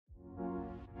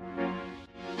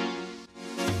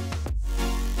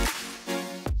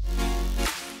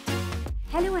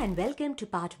and welcome to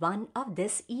part 1 of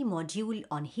this e-module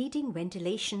on heating,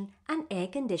 ventilation and air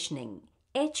conditioning,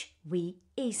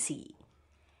 HVAC.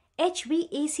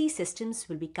 HVAC systems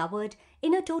will be covered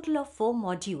in a total of 4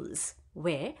 modules,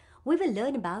 where we will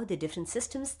learn about the different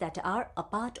systems that are a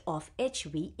part of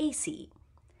HVAC.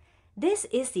 This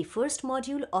is the first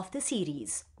module of the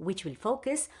series, which will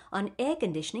focus on air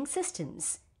conditioning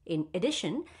systems. In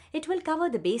addition, it will cover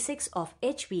the basics of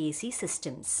HVAC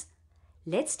systems.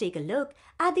 Let's take a look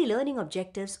at the learning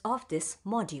objectives of this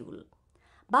module.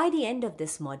 By the end of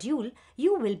this module,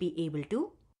 you will be able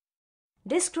to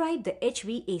describe the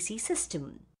HVAC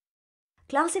system,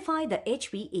 classify the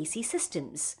HVAC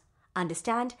systems,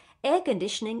 understand air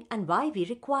conditioning and why we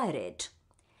require it,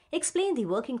 explain the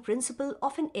working principle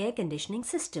of an air conditioning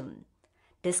system,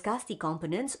 discuss the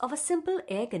components of a simple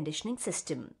air conditioning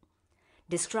system,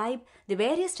 describe the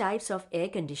various types of air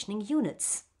conditioning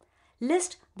units,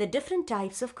 list the different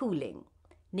types of cooling,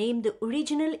 name the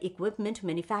original equipment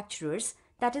manufacturers,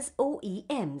 that is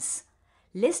OEMs,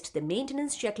 list the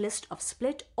maintenance checklist of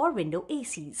split or window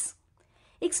ACs,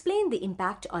 explain the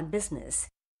impact on business,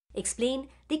 explain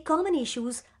the common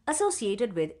issues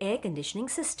associated with air conditioning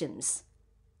systems.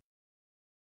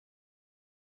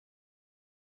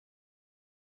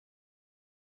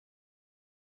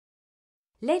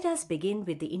 Let us begin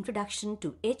with the introduction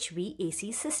to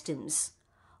HVAC systems.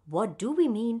 What do we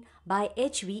mean by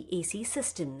HVAC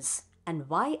systems and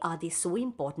why are they so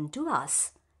important to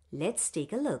us? Let's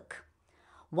take a look.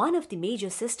 One of the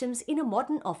major systems in a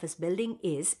modern office building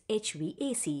is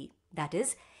HVAC, that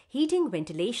is, heating,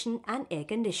 ventilation and air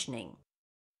conditioning.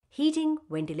 Heating,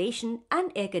 ventilation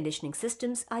and air conditioning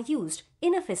systems are used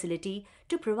in a facility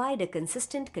to provide a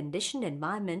consistent conditioned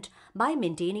environment by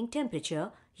maintaining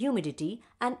temperature, humidity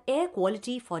and air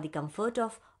quality for the comfort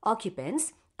of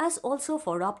occupants, as also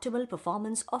for optimal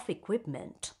performance of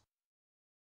equipment.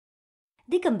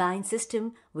 The combined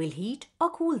system will heat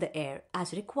or cool the air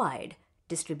as required,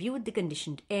 distribute the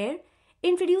conditioned air,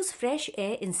 introduce fresh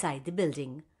air inside the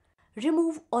building,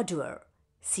 remove odor,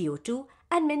 CO2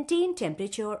 and maintain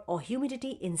temperature or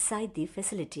humidity inside the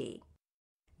facility.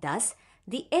 Thus,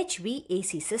 the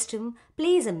HVAC system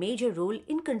plays a major role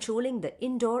in controlling the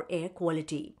indoor air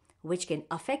quality, which can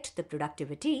affect the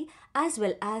productivity as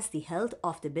well as the health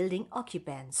of the building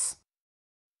occupants.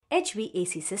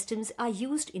 HVAC systems are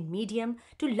used in medium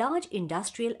to large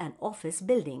industrial and office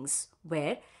buildings,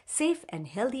 where safe and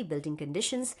healthy building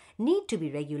conditions need to be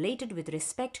regulated with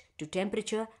respect to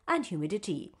temperature and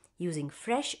humidity, using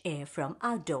fresh air from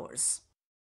outdoors.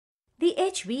 The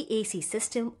HVAC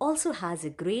system also has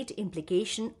a great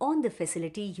implication on the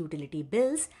facility utility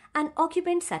bills and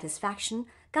occupant satisfaction,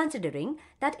 considering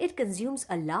that it consumes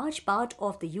a large part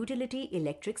of the utility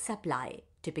electric supply,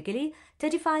 typically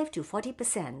 35 to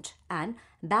 40%, and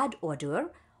bad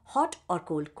odor, hot or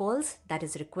cold calls, that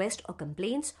is request or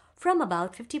complaints, from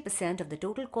about 50% of the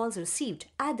total calls received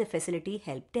at the facility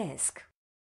help desk.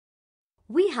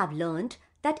 We have learned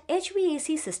that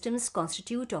HVAC systems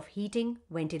constitute of heating,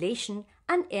 ventilation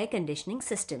and air conditioning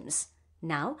systems.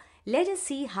 Now, let us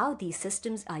see how these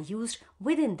systems are used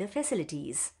within the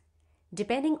facilities.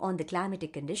 Depending on the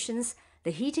climatic conditions, the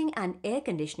heating and air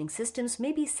conditioning systems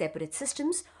may be separate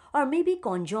systems or may be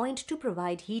conjoined to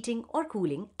provide heating or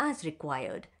cooling as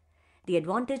required. The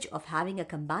advantage of having a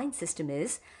combined system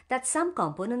is that some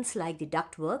components like the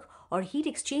ductwork or heat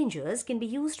exchangers can be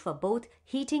used for both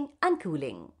heating and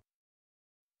cooling.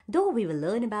 Though we will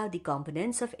learn about the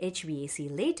components of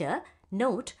HVAC later,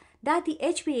 note that the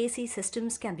HVAC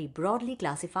systems can be broadly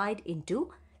classified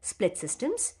into split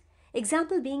systems,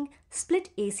 example being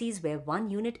split ACs where one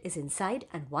unit is inside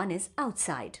and one is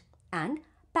outside, and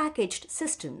packaged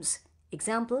systems,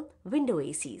 example window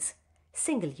ACs,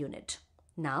 single unit.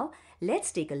 Now,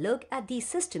 let's take a look at these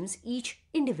systems each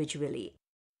individually.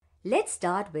 Let's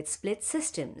start with split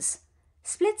systems.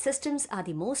 Split systems are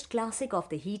the most classic of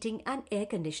the heating and air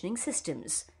conditioning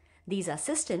systems. These are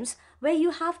systems where you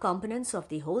have components of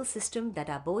the whole system that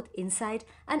are both inside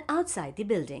and outside the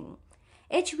building.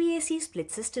 HVAC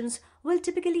split systems will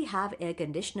typically have air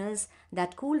conditioners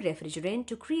that cool refrigerant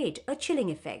to create a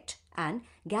chilling effect and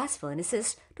gas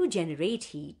furnaces to generate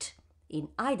heat. In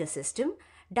either system,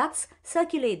 ducts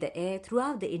circulate the air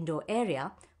throughout the indoor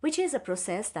area, which is a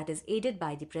process that is aided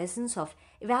by the presence of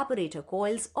evaporator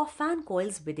coils or fan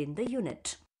coils within the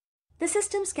unit. The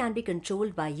systems can be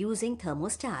controlled by using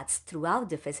thermostats throughout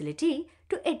the facility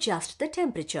to adjust the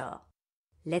temperature.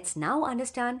 Let's now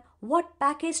understand what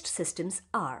packaged systems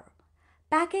are.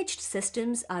 Packaged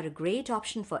systems are a great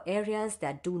option for areas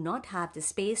that do not have the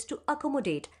space to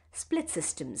accommodate split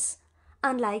systems.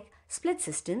 Unlike split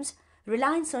systems,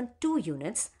 reliance on two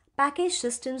units, Packaged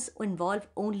systems involve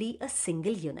only a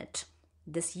single unit.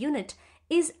 This unit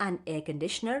is an air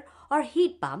conditioner or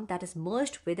heat pump that is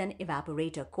merged with an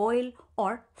evaporator coil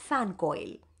or fan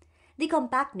coil. The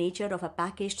compact nature of a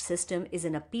packaged system is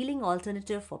an appealing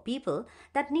alternative for people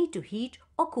that need to heat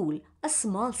or cool a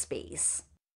small space.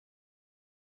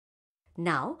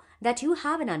 Now that you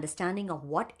have an understanding of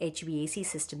what HVAC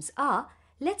systems are,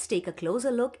 let's take a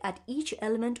closer look at each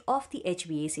element of the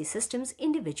HVAC systems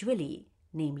individually,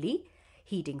 namely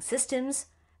heating systems,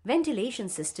 ventilation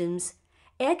systems,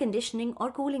 air conditioning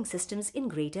or cooling systems in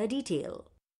greater detail.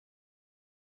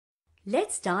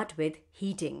 Let's start with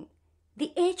heating.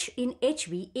 The H in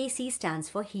HVAC stands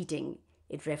for heating.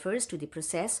 It refers to the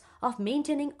process of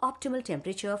maintaining optimal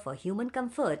temperature for human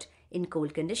comfort in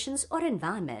cold conditions or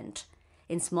environment.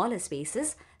 In smaller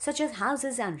spaces, such as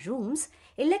houses and rooms,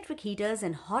 electric heaters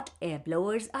and hot air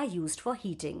blowers are used for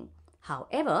heating.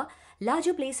 However,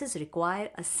 larger places require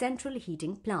a central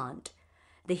heating plant.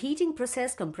 The heating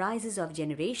process comprises of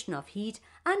generation of heat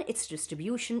and its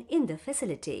distribution in the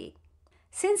facility.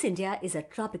 Since India is a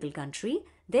tropical country,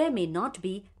 there may not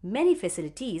be many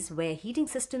facilities where heating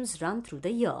systems run through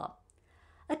the year.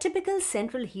 A typical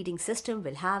central heating system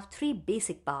will have three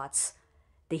basic parts: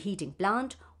 the heating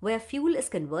plant, where fuel is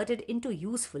converted into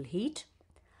useful heat;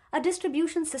 a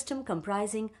distribution system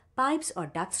comprising pipes or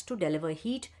ducts to deliver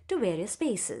heat to various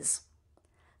spaces;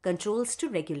 controls to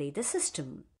regulate the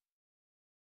system.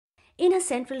 In a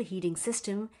central heating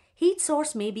system, heat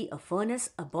source may be a furnace,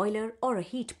 a boiler, or a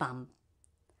heat pump.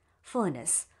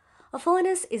 Furnace. A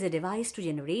furnace is a device to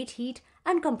generate heat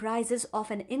and comprises of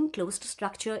an enclosed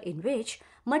structure in which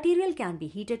material can be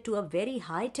heated to a very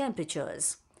high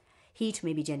temperatures. Heat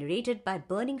may be generated by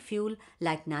burning fuel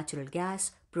like natural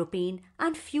gas, propane,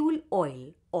 and fuel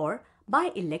oil, or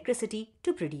by electricity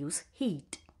to produce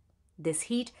heat. This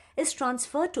heat is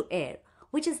transferred to air,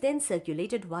 which is then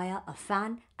circulated via a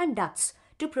fan and ducts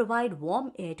to provide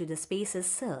warm air to the spaces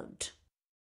served.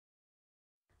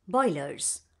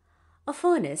 Boilers. A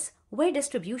furnace where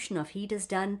distribution of heat is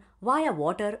done via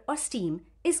water or steam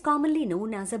is commonly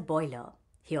known as a boiler.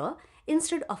 Here,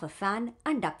 instead of a fan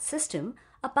and duct system,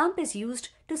 a pump is used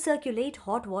to circulate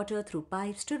hot water through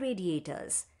pipes to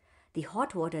radiators. The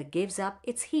hot water gives up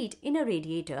its heat in a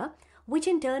radiator, which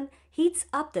in turn heats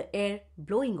up the air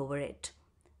blowing over it.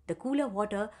 The cooler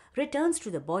water returns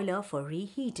to the boiler for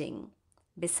reheating.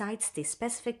 Besides the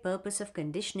specific purpose of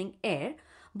conditioning air,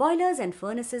 boilers and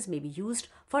furnaces may be used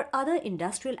for other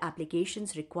industrial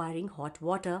applications requiring hot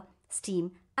water,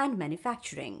 steam, and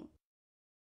manufacturing.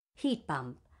 Heat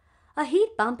pump. A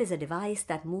heat pump is a device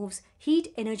that moves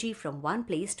heat energy from one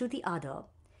place to the other.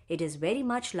 It is very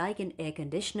much like an air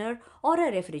conditioner or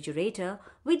a refrigerator,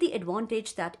 with the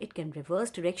advantage that it can reverse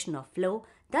direction of flow,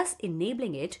 thus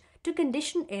enabling it to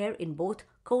condition air in both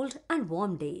cold and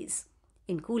warm days.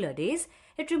 In cooler days,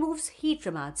 it removes heat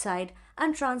from outside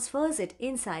and transfers it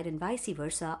inside and vice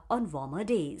versa on warmer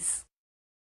days.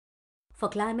 For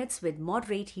climates with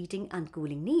moderate heating and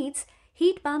cooling needs,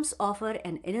 heat pumps offer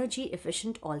an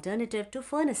energy-efficient alternative to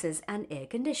furnaces and air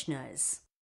conditioners.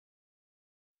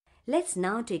 Let's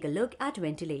now take a look at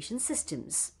ventilation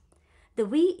systems. The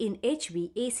V in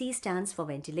HVAC stands for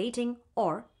ventilating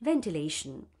or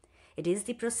ventilation. It is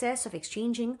the process of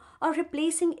exchanging or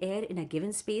replacing air in a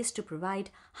given space to provide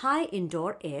high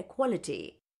indoor air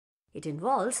quality. It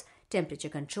involves temperature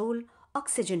control,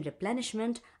 oxygen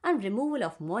replenishment, and removal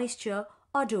of moisture,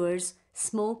 odors,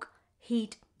 smoke,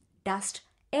 heat, dust,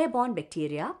 airborne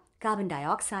bacteria, carbon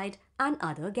dioxide, and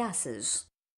other gases.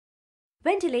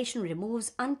 Ventilation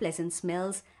removes unpleasant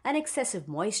smells and excessive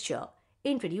moisture,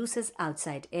 introduces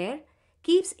outside air,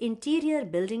 keeps interior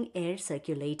building air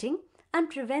circulating, and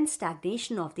prevents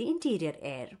stagnation of the interior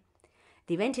air.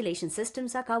 The ventilation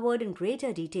systems are covered in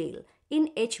greater detail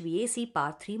in HVAC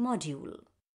Part 3 module.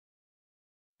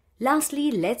 Lastly,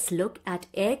 let's look at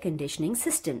air conditioning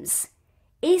systems.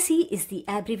 AC is the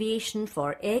abbreviation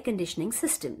for air conditioning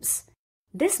systems.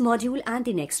 This module and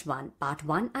the next one, Part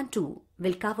 1 and 2,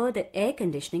 will cover the air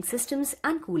conditioning systems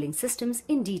and cooling systems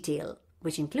in detail,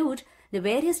 which include the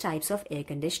various types of air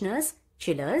conditioners,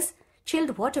 chillers,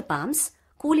 chilled water pumps,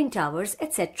 cooling towers,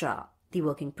 etc., the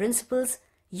working principles,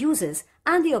 uses,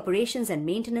 and the operations and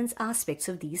maintenance aspects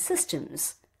of these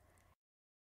systems.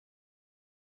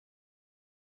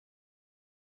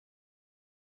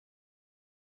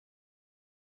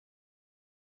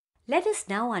 Let us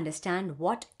now understand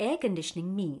what air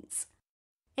conditioning means.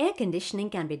 Air conditioning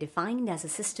can be defined as a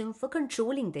system for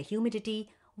controlling the humidity,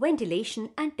 ventilation,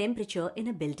 and temperature in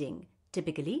a building,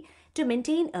 typically to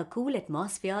maintain a cool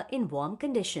atmosphere in warm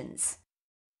conditions.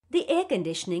 The air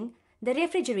conditioning The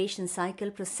refrigeration cycle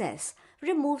process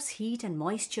removes heat and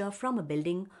moisture from a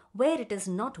building where it is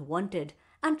not wanted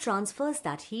and transfers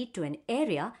that heat to an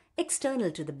area external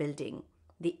to the building.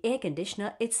 The air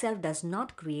conditioner itself does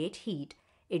not create heat.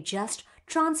 It just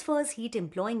transfers heat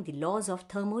employing the laws of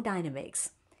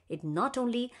thermodynamics. It not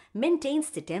only maintains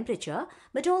the temperature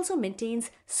but also maintains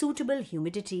suitable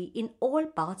humidity in all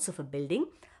parts of a building,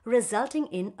 resulting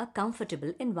in a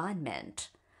comfortable environment.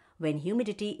 When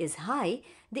humidity is high,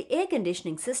 the air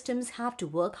conditioning systems have to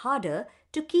work harder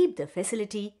to keep the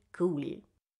facility cool.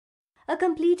 A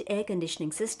complete air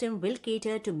conditioning system will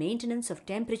cater to maintenance of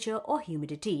temperature or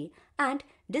humidity and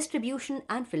distribution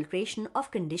and filtration of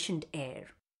conditioned air.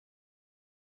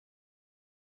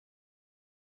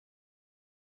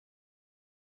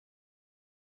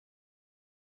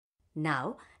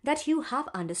 Now that you have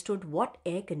understood what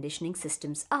air conditioning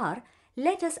systems are,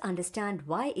 let us understand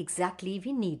why exactly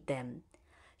we need them.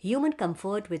 Human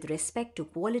comfort with respect to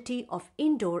quality of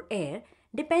indoor air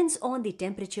depends on the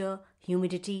temperature,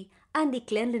 humidity, and the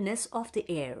cleanliness of the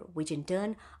air, which in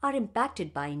turn are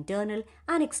impacted by internal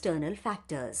and external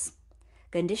factors.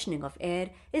 Conditioning of air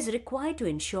is required to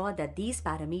ensure that these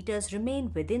parameters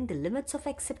remain within the limits of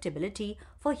acceptability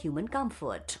for human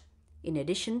comfort. In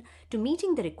addition to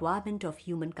meeting the requirement of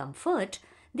human comfort,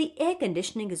 the air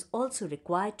conditioning is also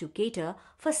required to cater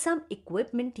for some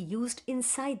equipment used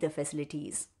inside the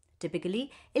facilities,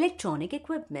 typically electronic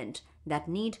equipment that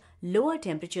need lower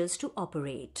temperatures to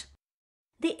operate.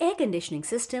 The air conditioning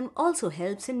system also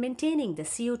helps in maintaining the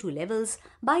CO2 levels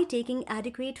by taking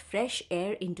adequate fresh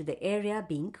air into the area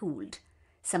being cooled.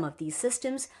 Some of these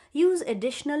systems use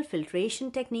additional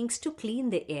filtration techniques to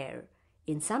clean the air.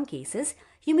 In some cases,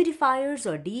 humidifiers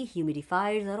or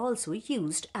dehumidifiers are also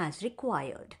used as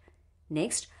required.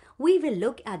 Next, we will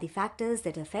look at the factors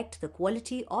that affect the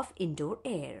quality of indoor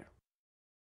air.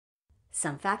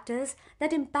 Some factors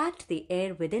that impact the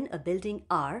air within a building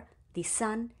are the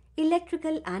sun,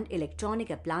 electrical and electronic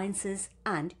appliances,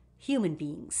 and human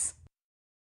beings.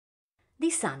 The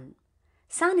sun.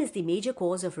 Sun is the major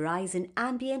cause of rise in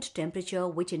ambient temperature,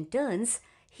 which in turn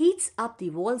heats up the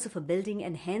walls of a building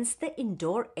and hence the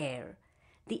indoor air.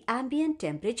 The ambient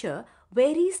temperature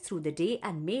varies through the day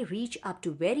and may reach up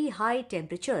to very high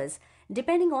temperatures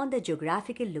depending on the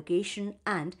geographical location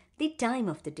and the time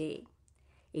of the day.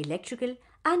 Electrical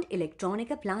and electronic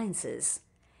appliances.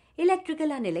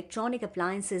 Electrical and electronic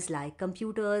appliances like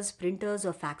computers, printers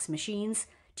or fax machines,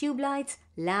 tube lights,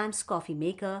 lamps, coffee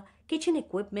maker, kitchen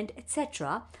equipment,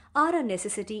 etc. are a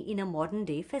necessity in a modern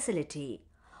day facility.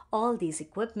 All these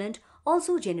equipment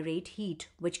also generate heat,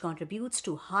 which contributes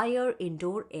to higher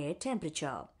indoor air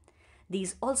temperature.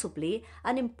 These also play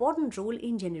an important role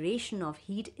in generation of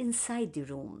heat inside the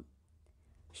room.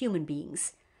 Human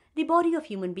beings. The body of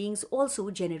human beings also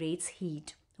generates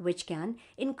heat, which can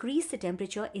increase the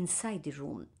temperature inside the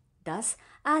room. Thus,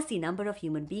 as the number of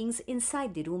human beings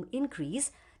inside the room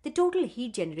increase, the total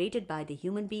heat generated by the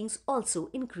human beings also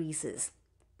increases.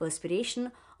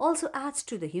 Perspiration also adds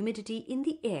to the humidity in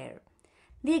the air.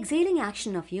 The exhaling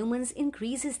action of humans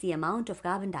increases the amount of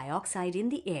carbon dioxide in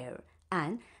the air,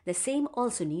 and the same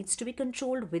also needs to be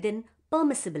controlled within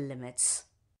permissible limits.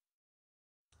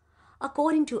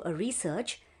 According to a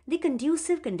research, the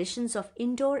conducive conditions of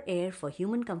indoor air for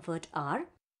human comfort are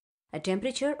a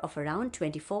temperature of around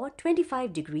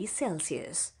 24-25 degrees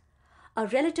Celsius, a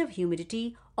relative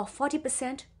humidity of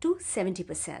 40% to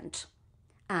 70%,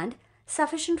 and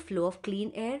sufficient flow of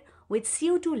clean air with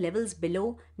CO2 levels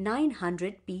below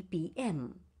 900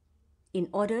 ppm. In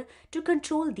order to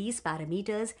control these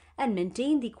parameters and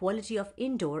maintain the quality of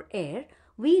indoor air,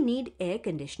 we need air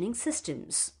conditioning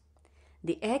systems.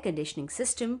 The air conditioning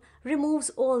system removes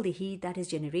all the heat that is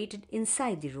generated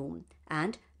inside the room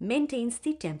and maintains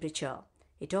the temperature.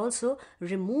 It also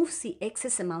removes the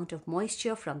excess amount of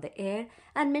moisture from the air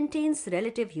and maintains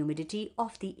relative humidity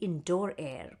of the indoor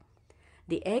air.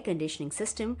 The air conditioning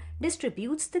system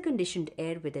distributes the conditioned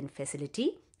air within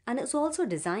facility and is also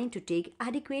designed to take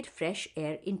adequate fresh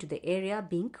air into the area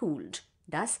being cooled,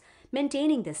 thus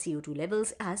maintaining the CO2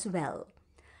 levels as well.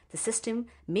 The system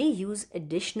may use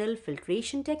additional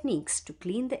filtration techniques to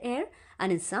clean the air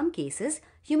and in some cases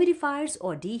humidifiers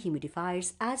or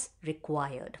dehumidifiers as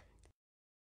required.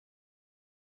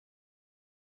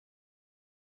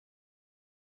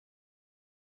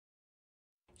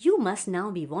 You must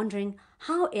now be wondering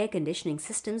how air conditioning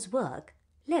systems work.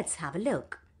 Let's have a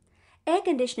look. Air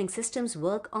conditioning systems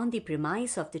work on the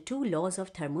premise of the two laws of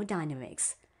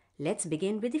thermodynamics. Let's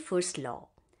begin with the first law.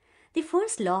 The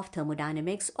first law of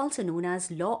thermodynamics, also known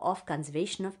as law of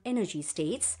conservation of energy,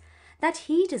 states that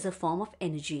heat is a form of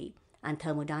energy. and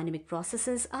thermodynamic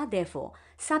processes are therefore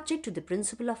subject to the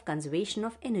principle of conservation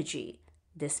of energy.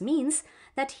 This means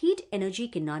that heat energy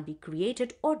cannot be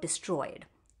created or destroyed.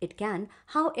 It can,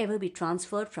 however, be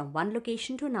transferred from one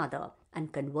location to another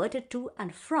and converted to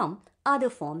and from other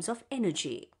forms of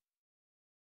energy.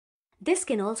 This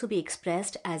can also be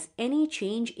expressed as any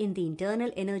change in the internal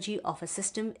energy of a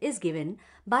system is given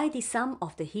by the sum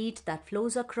of the heat that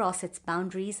flows across its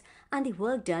boundaries and the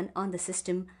work done on the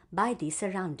system by the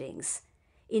surroundings.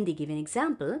 In the given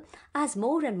example, as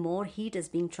more and more heat is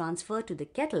being transferred to the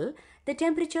kettle, the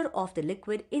temperature of the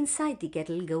liquid inside the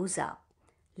kettle goes up.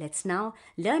 Let's now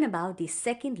learn about the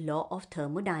second law of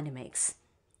thermodynamics.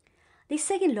 The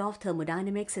second law of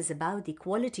thermodynamics is about the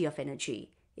quality of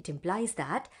energy. It implies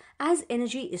that as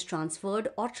energy is transferred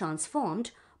or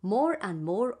transformed, more and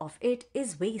more of it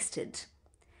is wasted.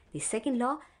 The second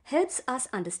law helps us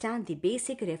understand the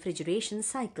basic refrigeration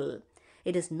cycle.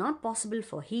 It is not possible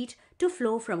for heat to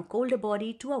flow from colder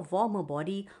body to a warmer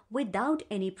body without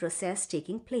any process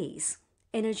taking place.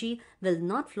 Energy will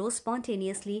not flow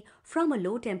spontaneously from a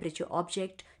low temperature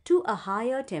object to a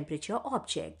higher temperature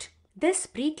object. This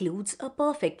precludes a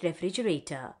perfect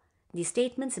refrigerator. The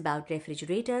statements about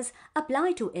refrigerators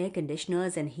apply to air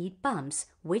conditioners and heat pumps,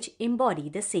 which embody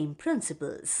the same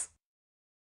principles.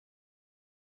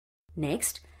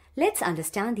 Next, let's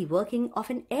understand the working of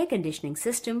an air conditioning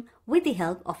system with the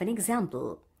help of an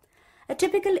example. A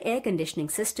typical air conditioning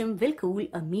system will cool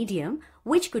a medium,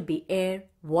 which could be air,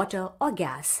 water, or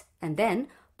gas, and then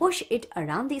push it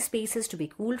around these spaces to be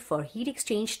cooled for heat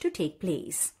exchange to take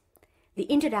place. The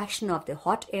interaction of the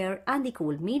hot air and the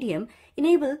cold medium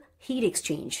enable heat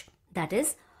exchange. That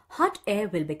is, hot air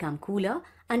will become cooler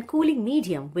and cooling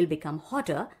medium will become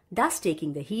hotter, thus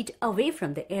taking the heat away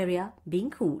from the area being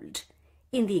cooled.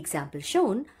 In the example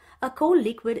shown, a cold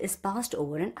liquid is passed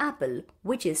over an apple,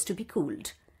 which is to be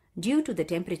cooled. Due to the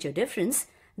temperature difference,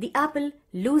 the apple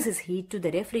loses heat to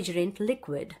the refrigerant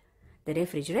liquid. The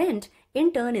refrigerant,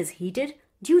 in turn, is heated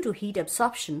due to heat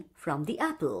absorption from the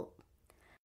apple.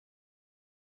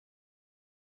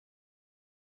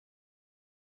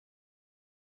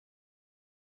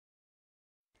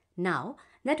 Now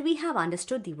that we have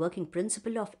understood the working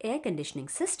principle of air conditioning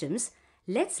systems,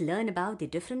 let's learn about the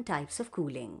different types of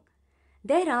cooling.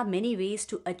 There are many ways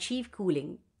to achieve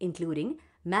cooling, including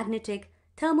magnetic,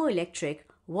 thermoelectric,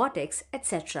 vortex,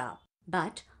 etc.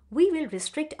 But we will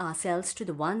restrict ourselves to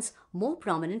the ones more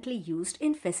prominently used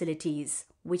in facilities,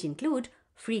 which include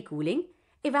free cooling,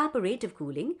 evaporative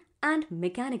cooling, and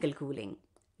mechanical cooling.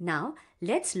 Now,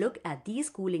 let's look at these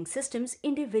cooling systems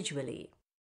individually.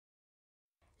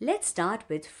 Let's start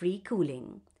with free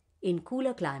cooling. In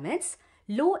cooler climates,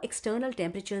 low external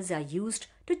temperatures are used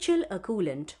to chill a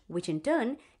coolant, which in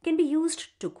turn can be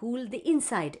used to cool the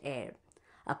inside air.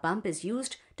 A pump is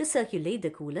used to circulate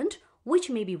the coolant, which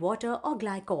may be water or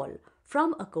glycol,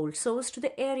 from a cold source to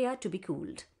the area to be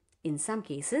cooled. In some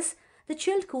cases, the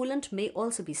chilled coolant may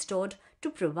also be stored to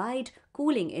provide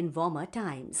cooling in warmer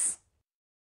times.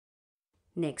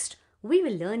 Next, we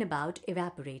will learn about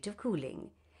evaporative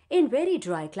cooling. In very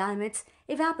dry climates,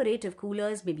 evaporative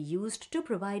coolers may be used to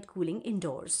provide cooling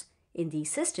indoors. In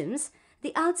these systems,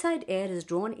 the outside air is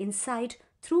drawn inside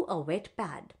through a wet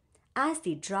pad. As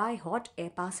the dry hot air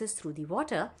passes through the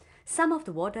water, some of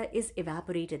the water is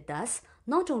evaporated, thus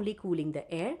not only cooling the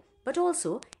air but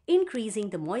also increasing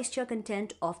the moisture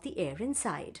content of the air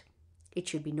inside. It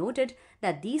should be noted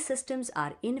that these systems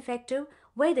are ineffective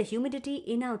where the humidity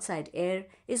in outside air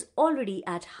is already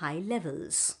at high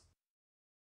levels.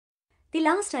 The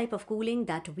last type of cooling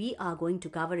that we are going to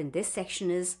cover in this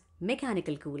section is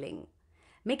mechanical cooling.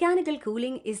 Mechanical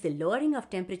cooling is the lowering of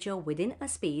temperature within a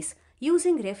space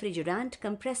using refrigerant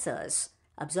compressors,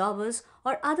 absorbers,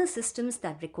 or other systems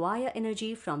that require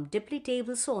energy from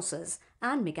depletable sources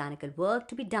and mechanical work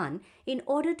to be done in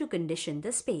order to condition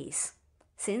the space.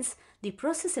 Since the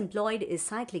process employed is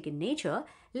cyclic in nature,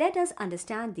 let us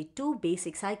understand the two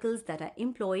basic cycles that are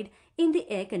employed in the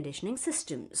air conditioning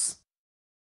systems.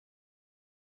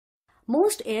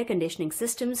 Most air conditioning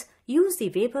systems use the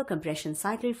vapor compression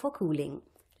cycle for cooling.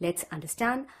 Let's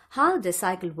understand how this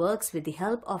cycle works with the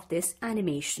help of this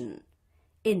animation.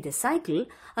 In this cycle,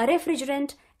 a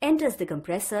refrigerant enters the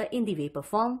compressor in the vapor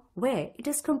form where it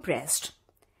is compressed.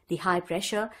 The high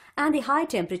pressure and the high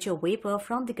temperature vapor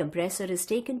from the compressor is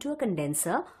taken to a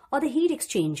condenser or the heat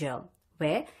exchanger,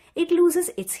 where it loses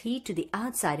its heat to the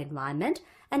outside environment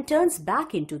and turns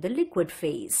back into the liquid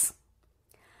phase.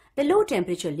 The low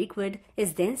temperature liquid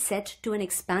is then set to an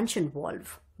expansion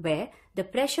valve, where the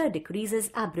pressure decreases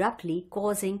abruptly,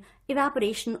 causing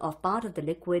evaporation of part of the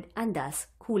liquid and thus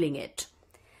cooling it.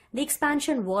 The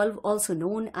expansion valve, also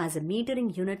known as a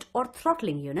metering unit or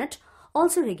throttling unit,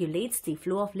 also regulates the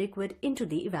flow of liquid into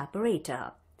the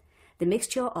evaporator. The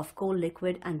mixture of cold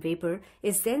liquid and vapor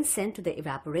is then sent to the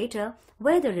evaporator,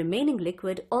 where the remaining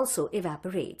liquid also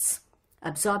evaporates,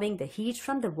 absorbing the heat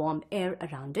from the warm air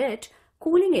around it,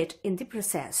 cooling it in the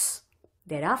process.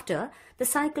 Thereafter, the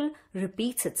cycle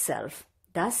repeats itself.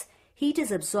 Thus, heat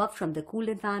is absorbed from the cool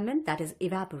environment, that is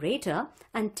evaporator,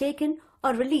 and taken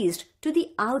or released to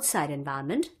the outside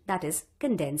environment, that is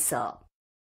condenser.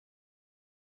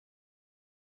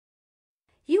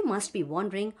 You must be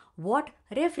wondering what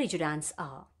refrigerants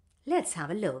are. Let's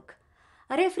have a look.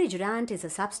 A refrigerant is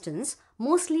a substance,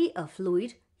 mostly a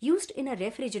fluid, used in a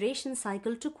refrigeration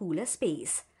cycle to cool a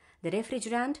space. The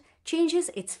refrigerant changes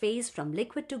its phase from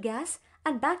liquid to gas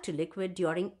and back to liquid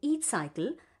during each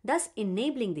cycle, thus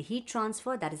enabling the heat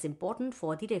transfer that is important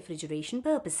for the refrigeration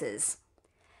purposes.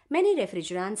 Many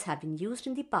refrigerants have been used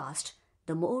in the past,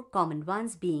 the more common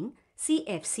ones being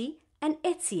CFC and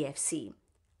HCFC,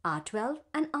 R12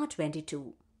 and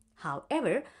R22.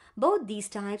 However, both these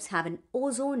types have an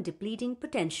ozone depleting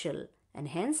potential, and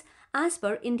hence, as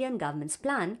per Indian government's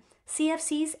plan,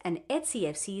 CFCs and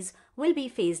HCFCs will be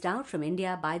phased out from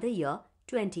India by the year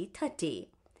 2030.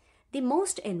 The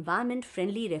most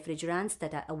environment-friendly refrigerants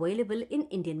that are available in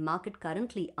Indian market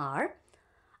currently are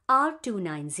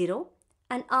R290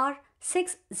 and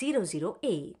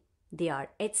R600A. They are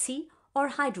HC or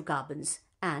hydrocarbons,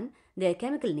 and their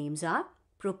chemical names are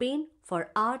propane for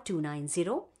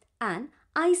R290 and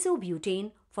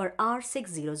isobutane for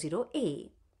R600A.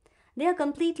 They are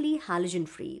completely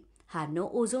halogen-free, have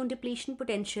no ozone depletion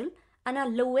potential, and are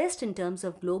lowest in terms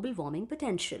of global warming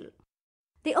potential.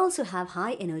 They also have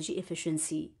high energy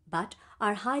efficiency, but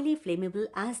are highly flammable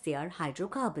as they are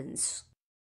hydrocarbons.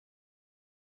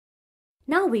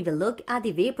 Now we will look at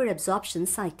the vapor absorption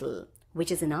cycle,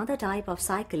 which is another type of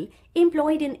cycle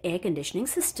employed in air conditioning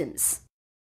systems.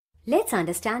 Let's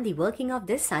understand the working of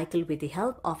this cycle with the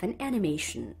help of an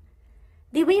animation.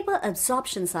 The vapor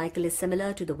absorption cycle is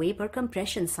similar to the vapor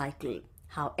compression cycle.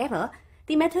 However,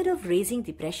 the method of raising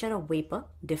the pressure of vapor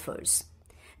differs.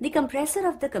 The compressor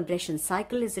of the compression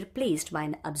cycle is replaced by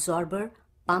an absorber,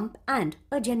 pump, and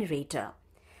a generator.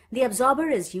 The absorber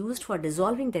is used for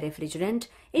dissolving the refrigerant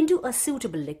into a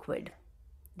suitable liquid.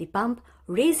 The pump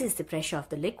raises the pressure of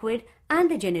the liquid,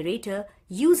 and the generator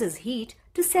uses heat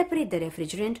to separate the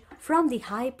refrigerant from the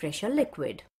high pressure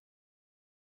liquid.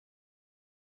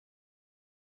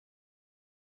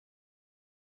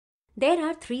 There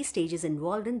are three stages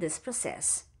involved in this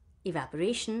process: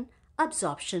 evaporation,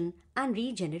 absorption, and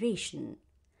regeneration.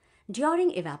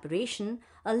 During evaporation,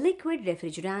 a liquid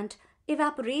refrigerant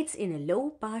evaporates in a low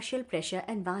partial pressure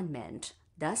environment,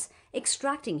 thus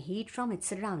extracting heat from its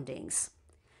surroundings.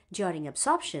 During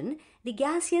absorption, the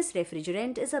gaseous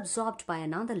refrigerant is absorbed by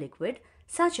another liquid,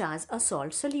 such as a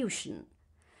salt solution.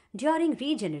 During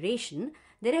regeneration,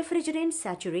 the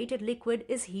refrigerant-saturated liquid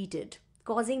is heated,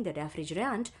 causing the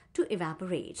refrigerant to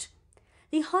evaporate.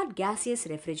 The hot gaseous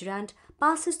refrigerant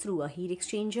passes through a heat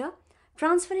exchanger,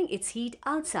 transferring its heat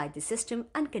outside the system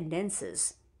and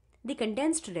condenses. The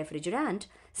condensed refrigerant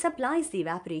supplies the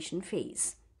evaporation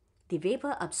phase. The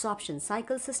vapor absorption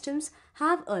cycle systems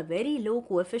have a very low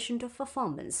coefficient of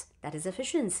performance, that is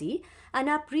efficiency, and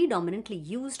are predominantly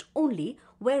used only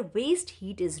where waste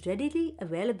heat is readily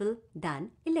available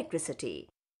than electricity.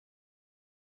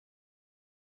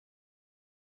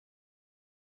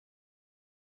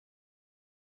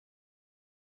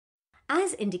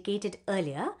 As indicated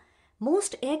earlier,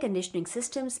 most air conditioning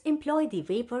systems employ the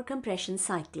vapor compression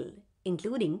cycle,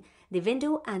 including the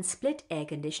window and split air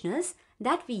conditioners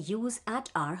that we use at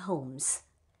our homes.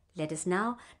 Let us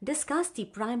now discuss the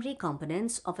primary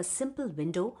components of a simple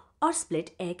window or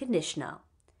split air conditioner.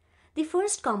 The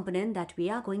first component that we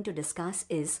are going to discuss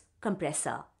is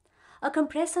compressor. A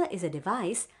compressor is a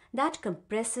device that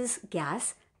compresses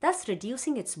gas, thus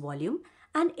reducing its volume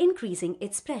and increasing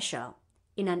its pressure.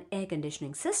 In an air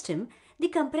conditioning system, the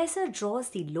compressor draws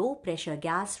the low pressure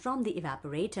gas from the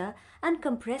evaporator and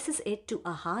compresses it to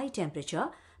a high temperature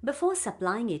before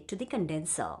supplying it to the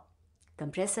condenser.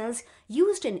 Compressors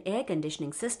used in air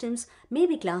conditioning systems may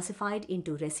be classified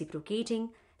into reciprocating,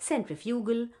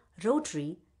 centrifugal,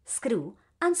 rotary, screw,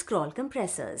 and scroll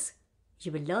compressors.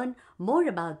 You will learn more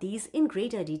about these in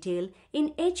greater detail in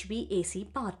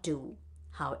HVAC Part 2.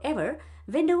 However,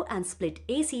 window and split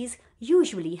ACs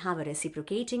usually have a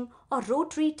reciprocating or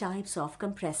rotary types of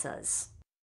compressors.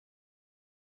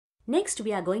 Next,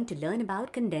 we are going to learn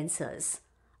about condensers.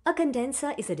 A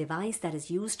condenser is a device that is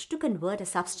used to convert a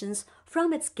substance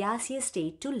from its gaseous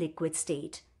state to liquid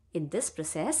state. In this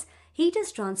process, Heat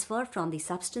is transferred from the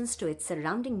substance to its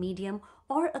surrounding medium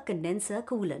or a condenser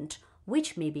coolant,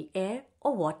 which may be air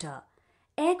or water.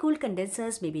 Air-cooled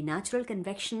condensers may be natural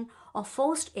convection or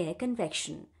forced air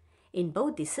convection. In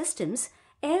both these systems,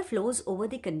 air flows over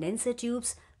the condenser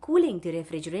tubes, cooling the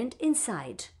refrigerant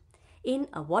inside. In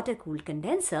a water-cooled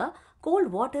condenser,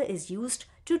 cold water is used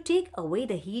to take away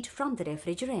the heat from the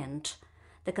refrigerant.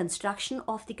 The construction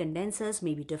of the condensers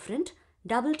may be different,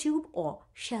 double tube or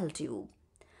shell tube.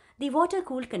 The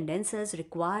water-cooled condensers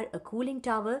require a cooling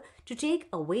tower to take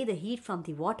away the heat from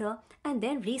the water and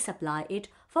then resupply it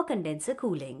for condenser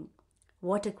cooling.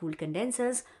 Water-cooled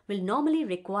condensers will normally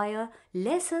require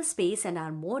lesser space and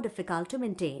are more difficult to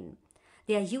maintain.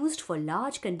 They are used for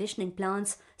large conditioning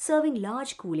plants serving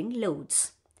large cooling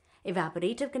loads.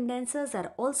 Evaporative condensers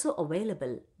are also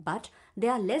available, but they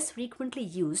are less frequently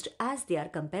used as they are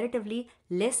comparatively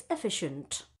less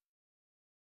efficient.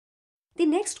 The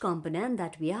next component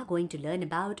that we are going to learn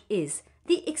about is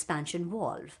the expansion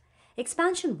valve.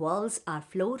 Expansion valves are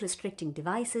flow restricting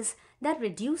devices that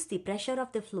reduce the pressure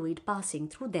of the fluid passing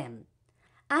through them.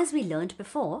 As we learned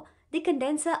before, the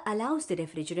condenser allows the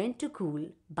refrigerant to cool,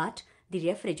 but the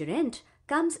refrigerant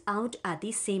comes out at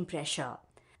the same pressure.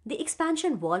 The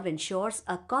expansion valve ensures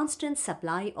a constant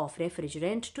supply of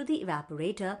refrigerant to the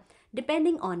evaporator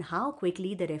depending on how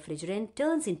quickly the refrigerant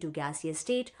turns into gaseous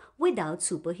state without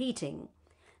superheating.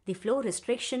 The flow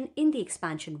restriction in the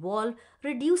expansion valve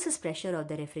reduces pressure of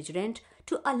the refrigerant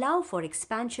to allow for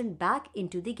expansion back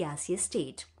into the gaseous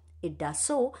state. It does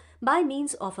so by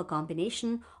means of a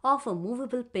combination of a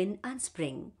movable pin and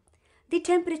spring. The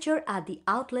temperature at the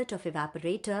outlet of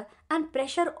evaporator and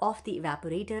pressure of the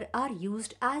evaporator are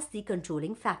used as the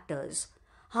controlling factors.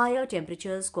 Higher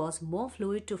temperatures cause more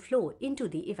fluid to flow into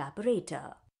the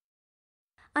evaporator.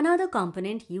 Another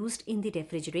component used in the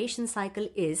refrigeration cycle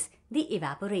is the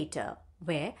evaporator,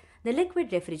 where the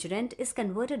liquid refrigerant is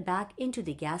converted back into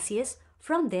the gaseous,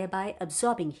 from thereby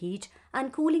absorbing heat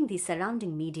and cooling the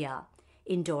surrounding media,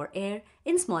 indoor air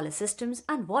in smaller systems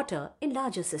and water in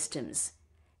larger systems.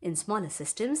 In smaller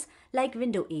systems, like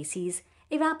window ACs,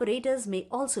 evaporators may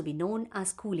also be known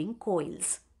as cooling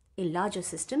coils. In larger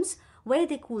systems, where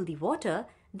they cool the water,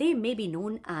 they may be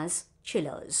known as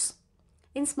chillers.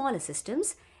 In smaller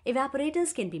systems,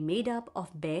 evaporators can be made up of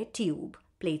bare tube,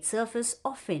 plate surface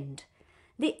or finned.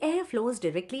 The air flows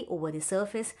directly over the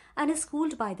surface and is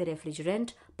cooled by the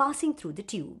refrigerant passing through the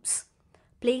tubes.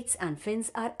 Plates and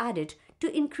fins are added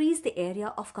to increase the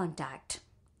area of contact.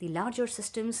 The larger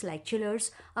systems like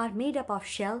chillers are made up of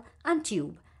shell and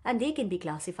tube, and they can be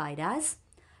classified as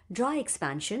dry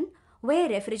expansion, where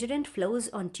refrigerant flows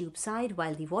on tube side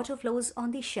while the water flows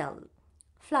on the shell.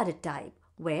 Flooded type,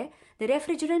 where the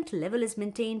refrigerant level is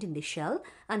maintained in the shell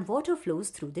and water flows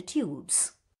through the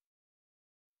tubes.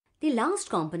 The last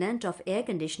component of air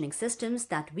conditioning systems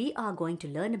that we are going to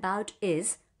learn about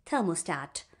is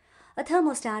thermostat. A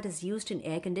thermostat is used in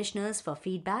air conditioners for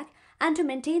feedback and to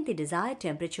maintain the desired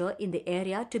temperature in the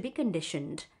area to be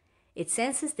conditioned. It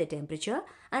senses the temperature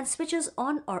and switches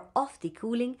on or off the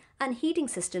cooling and heating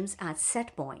systems at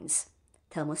set points.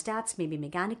 Thermostats may be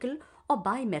mechanical or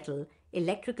bimetal,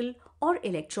 electrical or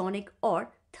electronic,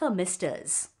 or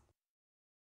thermistors.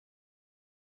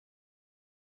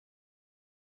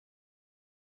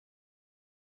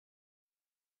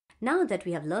 Now that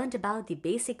we have learned about the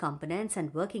basic components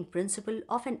and working principle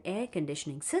of an air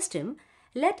conditioning system,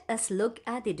 let us look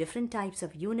at the different types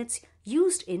of units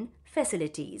used in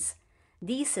facilities.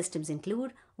 These systems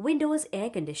include windows air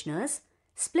conditioners,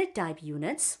 split-type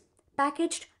units,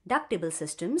 packaged ductable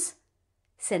systems,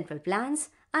 central plants,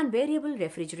 and variable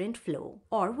refrigerant flow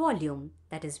or volume,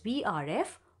 that is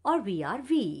VRF or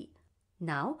VRV.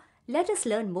 Now, let us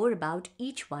learn more about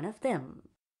each one of them.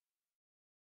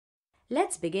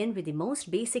 Let's begin with the most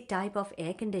basic type of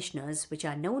air conditioners, which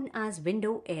are known as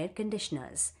window air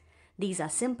conditioners. These are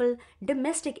simple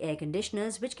domestic air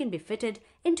conditioners which can be fitted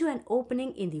into an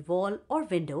opening in the wall or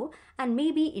window and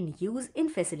may be in use in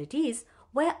facilities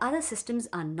where other systems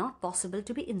are not possible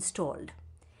to be installed.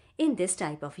 In this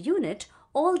type of unit,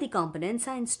 all the components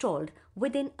are installed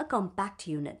within a compact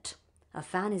unit. A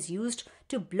fan is used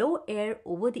to blow air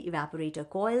over the evaporator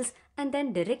coils and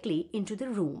then directly into the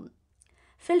room.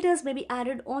 Filters may be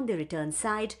added on the return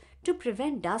side to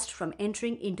prevent dust from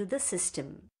entering into the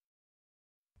system.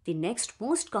 The next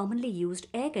most commonly used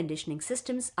air conditioning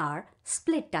systems are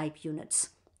split-type units.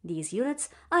 These units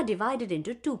are divided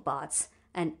into two parts,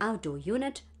 an outdoor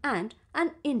unit and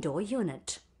an indoor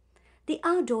unit. The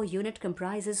outdoor unit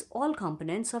comprises all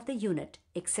components of the unit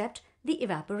except the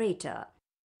evaporator.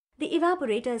 The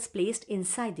evaporator is placed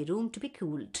inside the room to be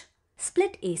cooled.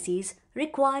 Split ACs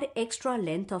require extra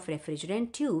length of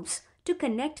refrigerant tubes to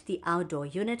connect the outdoor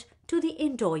unit to the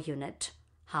indoor unit.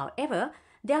 However,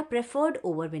 they are preferred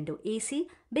over window AC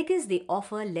because they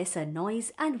offer lesser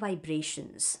noise and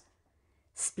vibrations.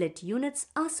 Split units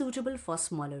are suitable for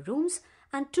smaller rooms,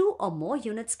 and 2 or more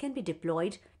units can be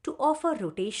deployed to offer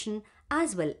rotation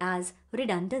as well as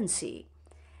redundancy.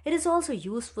 It is also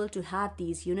useful to have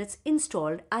these units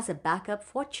installed as a backup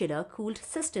for chiller-cooled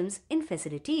systems in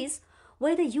facilities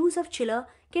where the use of chiller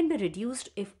can be reduced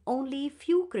if only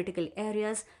few critical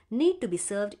areas need to be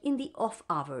served in the off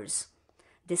hours.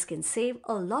 This can save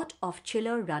a lot of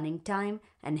chiller running time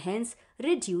and hence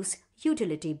reduce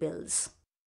utility bills.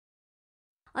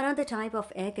 Another type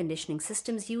of air conditioning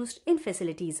systems used in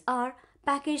facilities are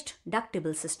packaged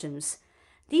ductable systems.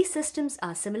 These systems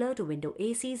are similar to window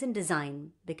ACs in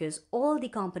design because all the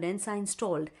components are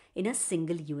installed in a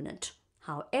single unit.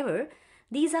 However,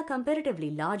 these are comparatively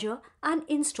larger and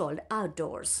installed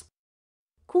outdoors.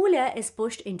 Cool air is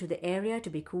pushed into the area to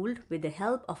be cooled with the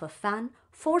help of a fan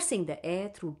forcing the air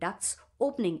through ducts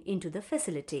opening into the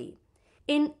facility.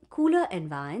 In cooler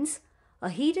environments, a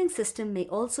heating system may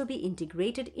also be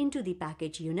integrated into the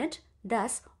package unit,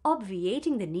 thus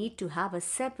obviating the need to have a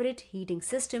separate heating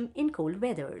system in cold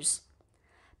weathers.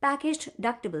 Packaged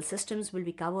ductable systems will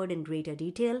be covered in greater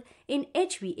detail in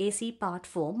HVAC Part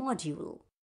 4 module.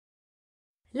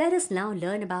 Let us now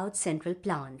learn about central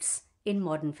plants. In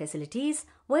modern facilities,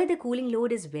 where the cooling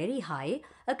load is very high,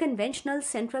 a conventional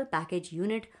central package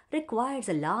unit requires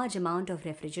a large amount of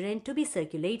refrigerant to be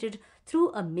circulated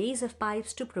through a maze of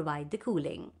pipes to provide the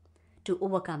cooling. To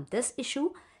overcome this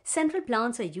issue, central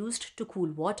plants are used to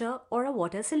cool water or a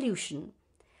water solution.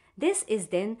 This is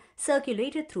then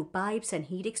circulated through pipes and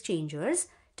heat exchangers,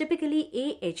 typically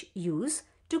AHUs,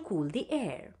 to cool the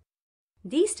air.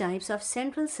 These types of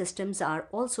central systems are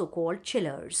also called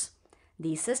chillers.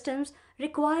 These systems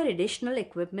require additional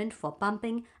equipment for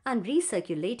pumping and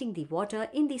recirculating the water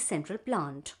in the central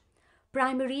plant.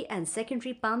 Primary and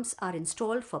secondary pumps are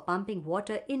installed for pumping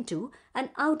water into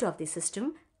and out of the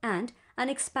system, and an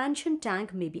expansion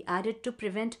tank may be added to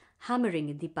prevent hammering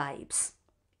in the pipes.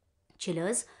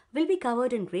 Chillers will be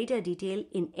covered in greater detail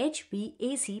in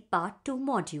HVAC Part 2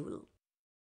 module.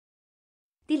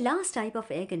 The last type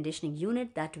of air conditioning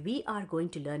unit that we are going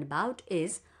to learn about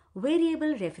is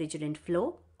variable refrigerant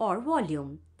flow or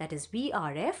volume, that is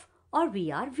VRF or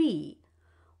VRV.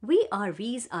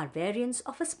 VRVs are variants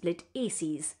of a split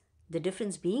ACs. The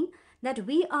difference being that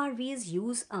VRVs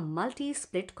use a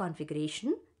multi-split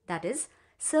configuration, that is,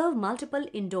 serve multiple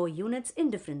indoor units in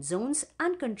different zones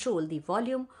and control the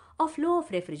volume or flow of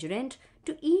refrigerant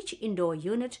to each indoor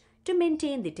unit to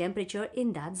maintain the temperature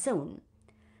in that zone.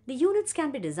 The units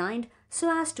can be designed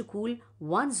so as to cool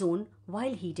one zone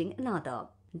while heating another.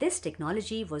 This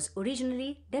technology was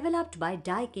originally developed by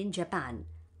Daikin Japan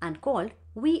and called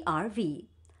VRV.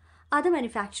 Other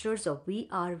manufacturers of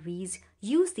VRVs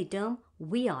use the term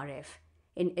VRF.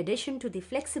 In addition to the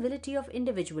flexibility of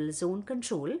individual zone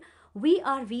control,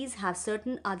 VRVs have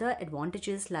certain other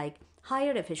advantages like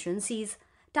higher efficiencies,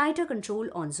 tighter control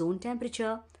on zone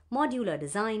temperature, modular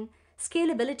design,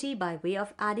 scalability by way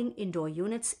of adding indoor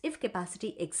units if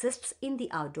capacity exists in the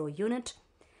outdoor unit.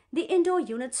 The indoor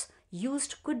units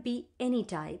used could be any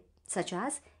type, such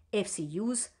as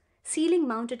FCUs,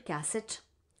 ceiling-mounted cassette,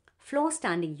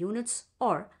 floor-standing units,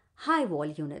 or high-wall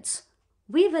units.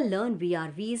 We will learn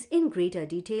VRVs in greater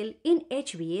detail in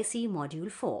HVAC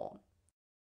Module 4.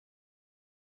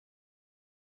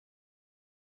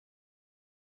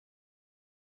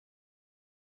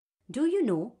 Do you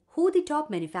know who the top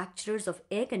manufacturers of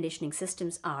air conditioning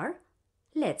systems are?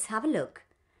 Let's have a look.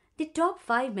 The top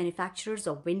 5 manufacturers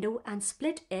of window and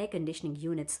split air conditioning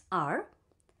units are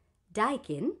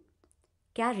Daikin,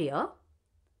 Carrier,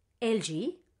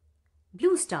 LG,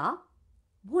 Blue Star,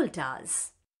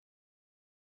 Voltas.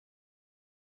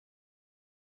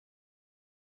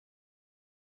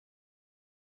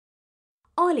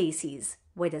 All ACs,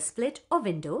 whether split or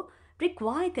window,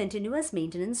 require continuous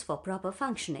maintenance for proper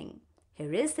functioning.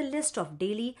 Here is the list of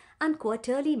daily and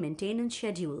quarterly maintenance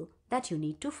schedule that you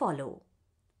need to follow.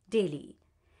 Daily.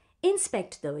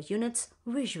 Inspect the units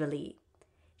visually.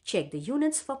 Check the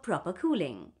units for proper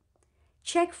cooling.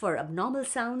 Check for abnormal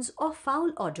sounds or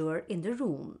foul odor in the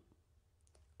room.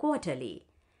 Quarterly.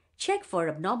 Check for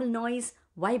abnormal noise,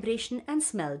 vibration and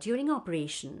smell during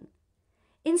operation.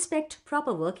 Inspect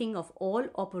proper working of all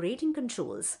operating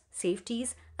controls,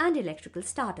 safeties and electrical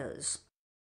starters.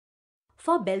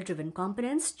 For belt-driven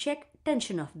components, check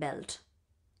tension of belt.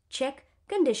 Check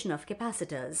condition of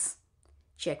capacitors.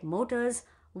 Check motors,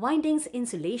 windings,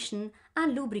 insulation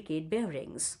and lubricate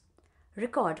bearings.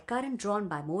 Record current drawn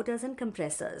by motors and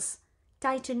compressors.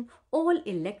 Tighten all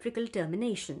electrical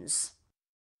terminations.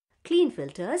 Clean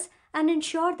filters and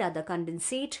ensure that the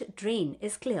condensate drain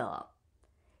is clear.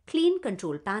 Clean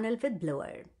control panel with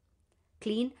blower.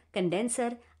 Clean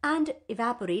condenser and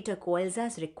evaporator coils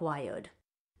as required.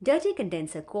 Dirty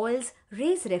condenser coils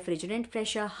raise refrigerant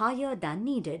pressure higher than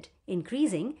needed,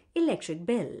 increasing electric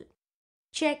bill.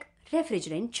 Check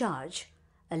refrigerant charge.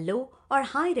 A low or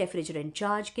high refrigerant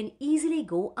charge can easily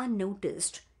go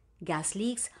unnoticed. Gas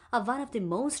leaks are one of the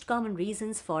most common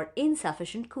reasons for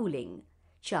insufficient cooling.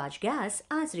 Charge gas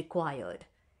as required.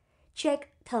 Check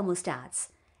thermostats.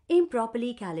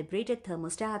 Improperly calibrated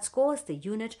thermostats cause the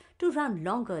unit to run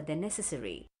longer than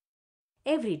necessary.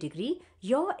 Every degree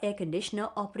your air conditioner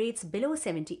operates below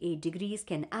 78 degrees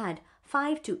can add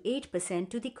 5 to 8%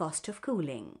 to the cost of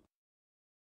cooling.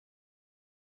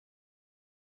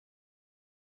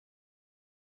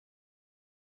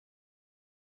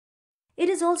 It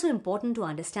is also important to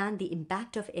understand the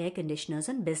impact of air conditioners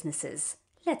on businesses.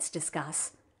 Let's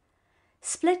discuss.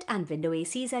 Split and window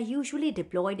ACs are usually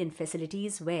deployed in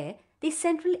facilities where the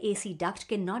central AC duct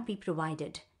cannot be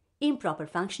provided. Improper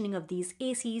functioning of these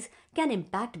ACs can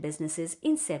impact businesses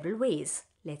in several ways.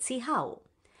 Let's see how.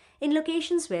 In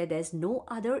locations where there's no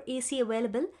other AC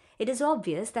available, it is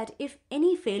obvious that if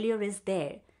any failure is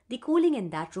there, the cooling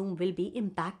in that room will be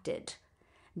impacted.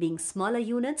 Being smaller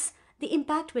units, the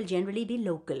impact will generally be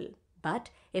local. But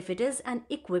if it is an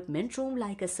equipment room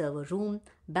like a server room,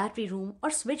 battery room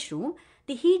or switch room,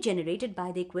 the heat generated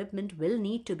by the equipment will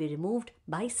need to be removed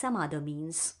by some other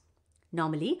means.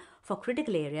 Normally, for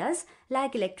critical areas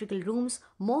like electrical rooms,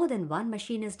 more than one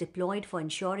machine is deployed for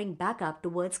ensuring backup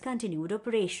towards continued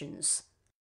operations.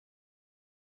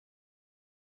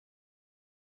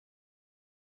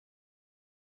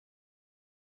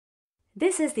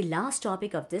 This is the last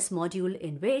topic of this module,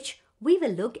 in which we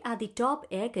will look at the top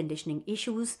air conditioning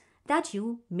issues that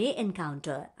you may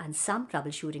encounter and some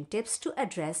troubleshooting tips to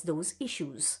address those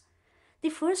issues. The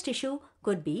first issue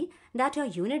could be that your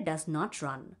unit does not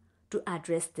run. To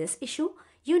address this issue,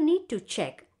 you need to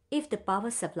check if the power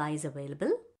supply is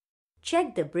available.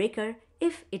 Check the breaker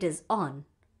if it is on.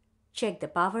 Check the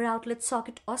power outlet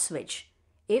socket or switch.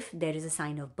 If there is a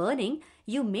sign of burning,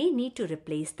 you may need to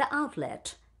replace the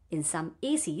outlet. In some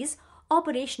ACs,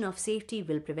 operation of safety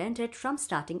will prevent it from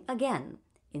starting again.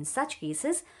 In such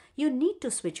cases, you need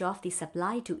to switch off the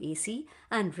supply to AC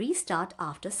and restart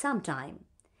after some time.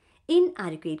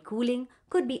 Inadequate cooling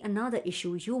could be another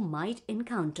issue you might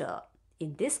encounter.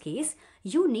 In this case,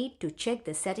 you need to check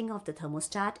the setting of the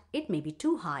thermostat. It may be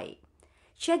too high.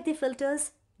 Check the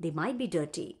filters. They might be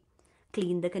dirty.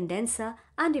 Clean the condenser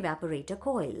and evaporator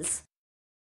coils.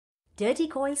 Dirty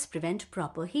coils prevent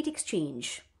proper heat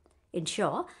exchange.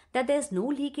 Ensure that there is no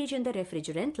leakage in the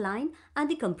refrigerant line and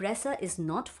the compressor is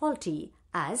not faulty,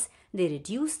 as they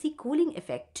reduce the cooling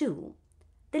effect too.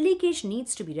 The leakage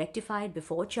needs to be rectified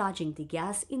before charging the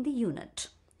gas in the unit.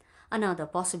 Another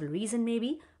possible reason may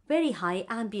be very high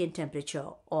ambient temperature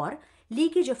or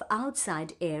leakage of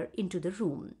outside air into the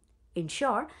room.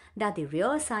 Ensure that the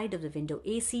rear side of the window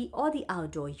AC or the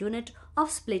outdoor unit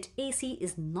of split AC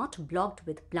is not blocked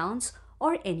with plants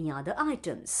or any other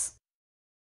items.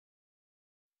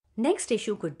 Next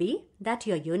issue could be that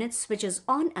your unit switches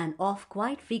on and off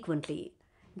quite frequently.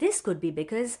 This could be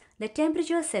because the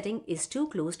temperature setting is too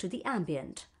close to the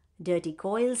ambient. Dirty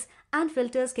coils and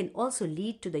filters can also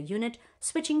lead to the unit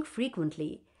switching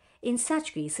frequently. In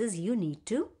such cases, you need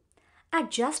to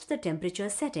adjust the temperature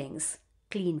settings,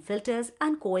 clean filters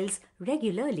and coils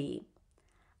regularly.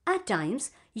 At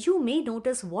times, you may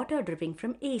notice water dripping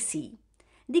from AC.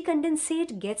 The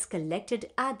condensate gets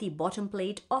collected at the bottom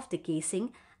plate of the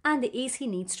casing, and the AC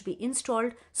needs to be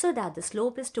installed so that the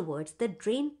slope is towards the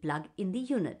drain plug in the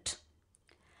unit.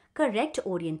 Correct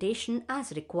orientation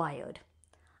as required.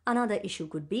 Another issue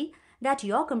could be that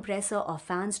your compressor or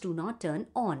fans do not turn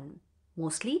on.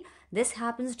 Mostly, this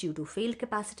happens due to failed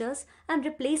capacitors, and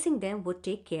replacing them would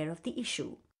take care of the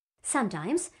issue.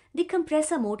 Sometimes, the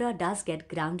compressor motor does get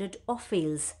grounded or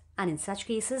fails, and in such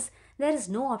cases, there is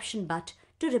no option but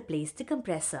to replace the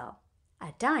compressor.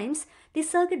 At times, the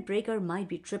circuit breaker might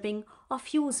be tripping or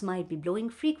fuse might be blowing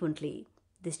frequently.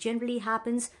 This generally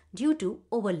happens due to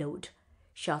overload.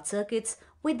 Short circuits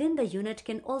within the unit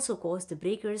can also cause the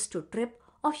breakers to trip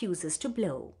or fuses to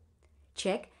blow.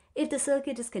 Check if the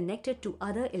circuit is connected to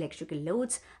other electrical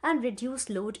loads and reduce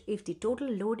load if the total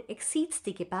load exceeds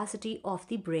the capacity of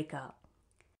the breaker.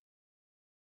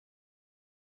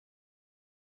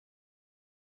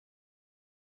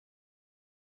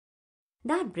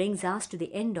 That brings us to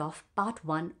the end of part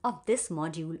 1 of this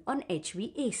module on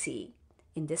HVAC.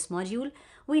 In this module,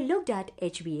 we looked at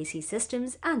HVAC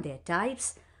systems and their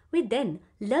types. We then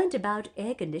learned about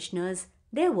air conditioners,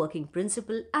 their working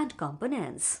principle and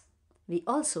components. We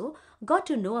also got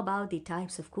to know about the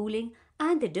types of cooling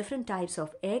and the different types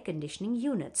of air conditioning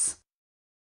units.